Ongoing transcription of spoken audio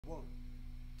One,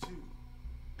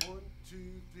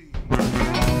 two, three.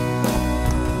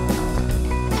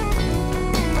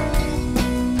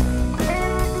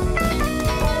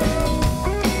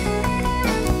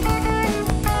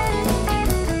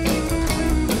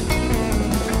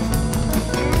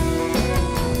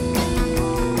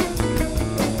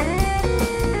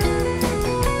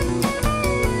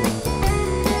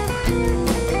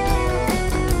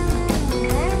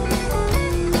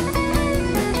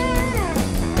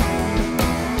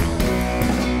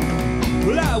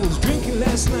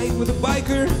 Last night with a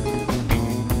biker,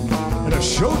 and I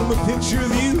showed him a picture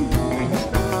of you.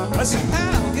 I said,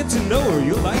 pal, get to know her,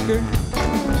 you'll like her.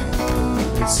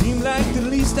 It seemed like the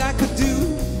least I could do.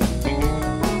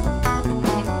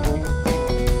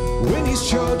 When he's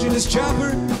charging his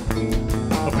chopper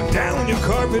up and down your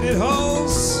carpeted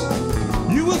halls,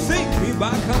 you will think me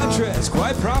by contrast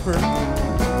quite proper.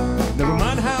 Never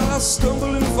mind how I'll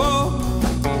stumble and fall.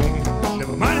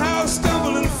 Never mind how I'll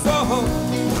stumble and fall.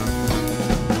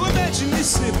 Imagine me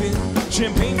sipping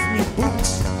champagne from your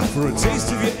boots for a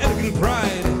taste of your elegant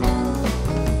pride.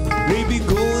 Maybe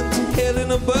going to hell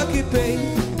in a bucket, babe.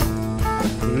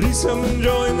 At least I'm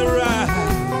enjoying the ride.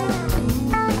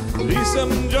 At least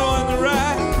I'm enjoying the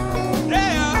ride.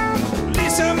 Yeah, at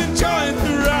least I'm enjoying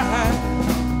the ride.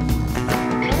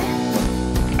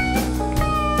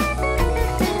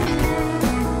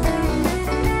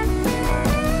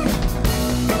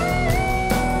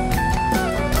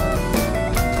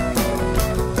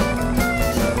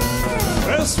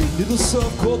 Sweet little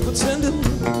soft-core pretender,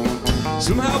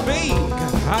 somehow babe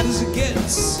got hot as it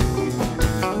gets.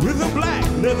 With a black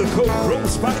leather coat, chrome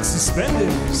spiked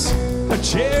suspenders, a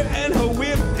chair and her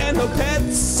whip and her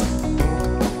pets.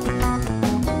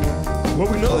 Well,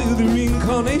 we know you're the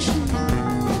reincarnation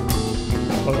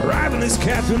of rivalous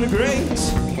Catherine the Great,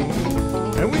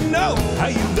 and we know how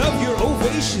you love your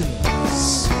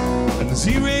ovations and the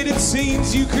Z-rated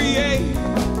scenes you create.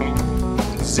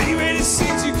 Z-rated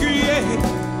scenes you create.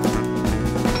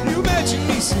 You imagine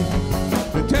me sing,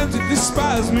 the times that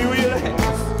despise me will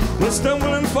laugh, will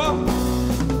stumble and fall.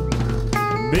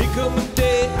 Make up a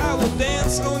day I will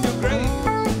dance on your grave.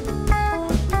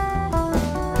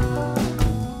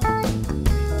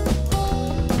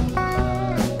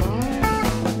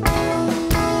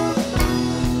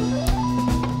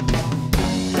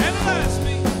 Analyze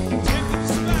me, take the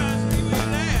despise me will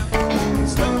laugh,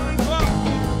 stumble and fall.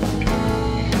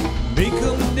 Make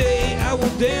up a day I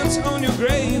will dance on your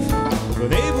grave.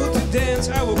 Unable to dance,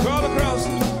 I will crawl across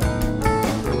it.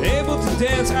 Unable to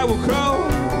dance, I will crawl.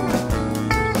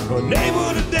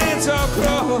 Unable to dance, I'll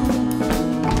crawl.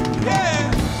 Yeah.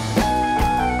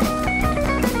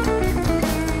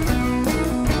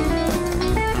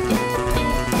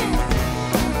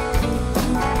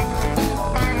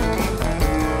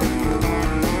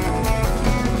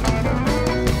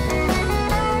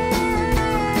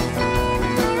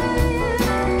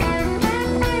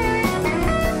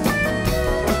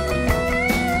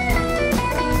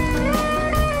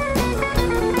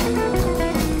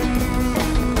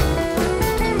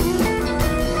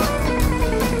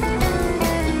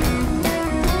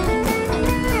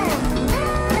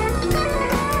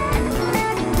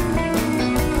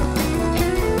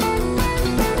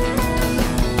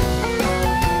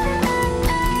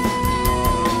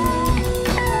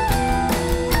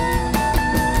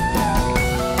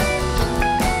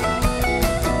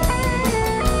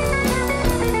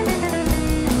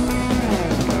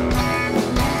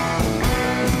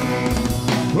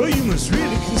 Well, you must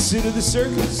really consider the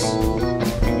circus.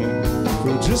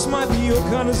 Well, it just might be your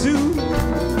kind of zoo.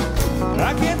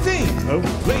 I can't think of a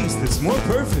place that's more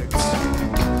perfect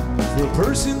for a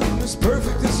person as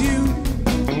perfect as you.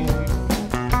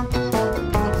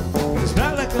 It's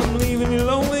not like I'm leaving you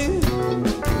lonely,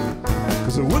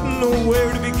 'cause I wouldn't know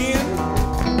where to begin.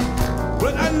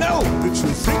 But I know that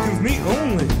you'll think of me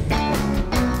only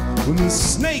when the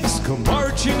snakes come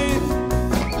marching in.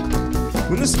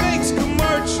 When the snakes come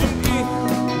marching in.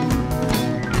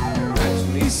 That's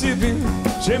me sipping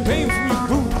champagne from your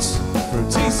boots for a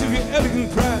taste of your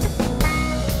elegant pride.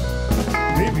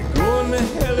 Maybe going to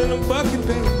hell in a bucket,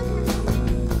 babe.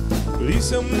 At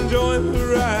least I'm enjoying the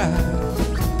ride.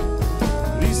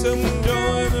 At least I'm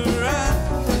enjoying the ride.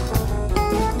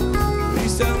 At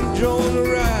least I'm enjoying the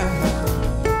ride.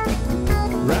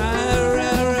 Ride,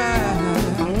 ride, ride.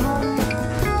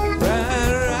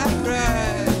 Ride, ride,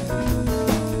 ride.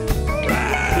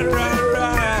 Ride, ride,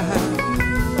 ride.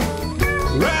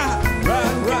 Ride,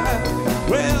 ride, ride.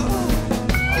 Well,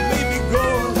 I may be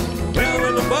going down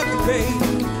in the bucket, babe.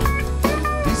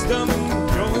 At least I'm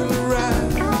enjoying the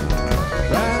ride.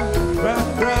 Ride,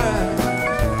 ride, ride.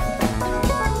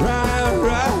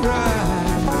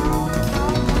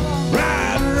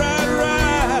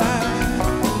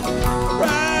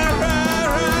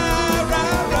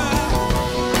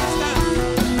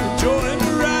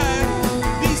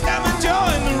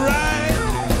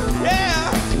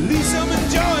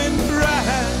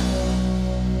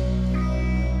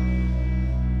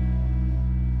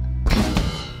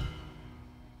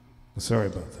 Sorry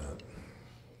about that.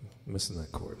 I'm missing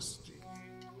that chorus. Jeez.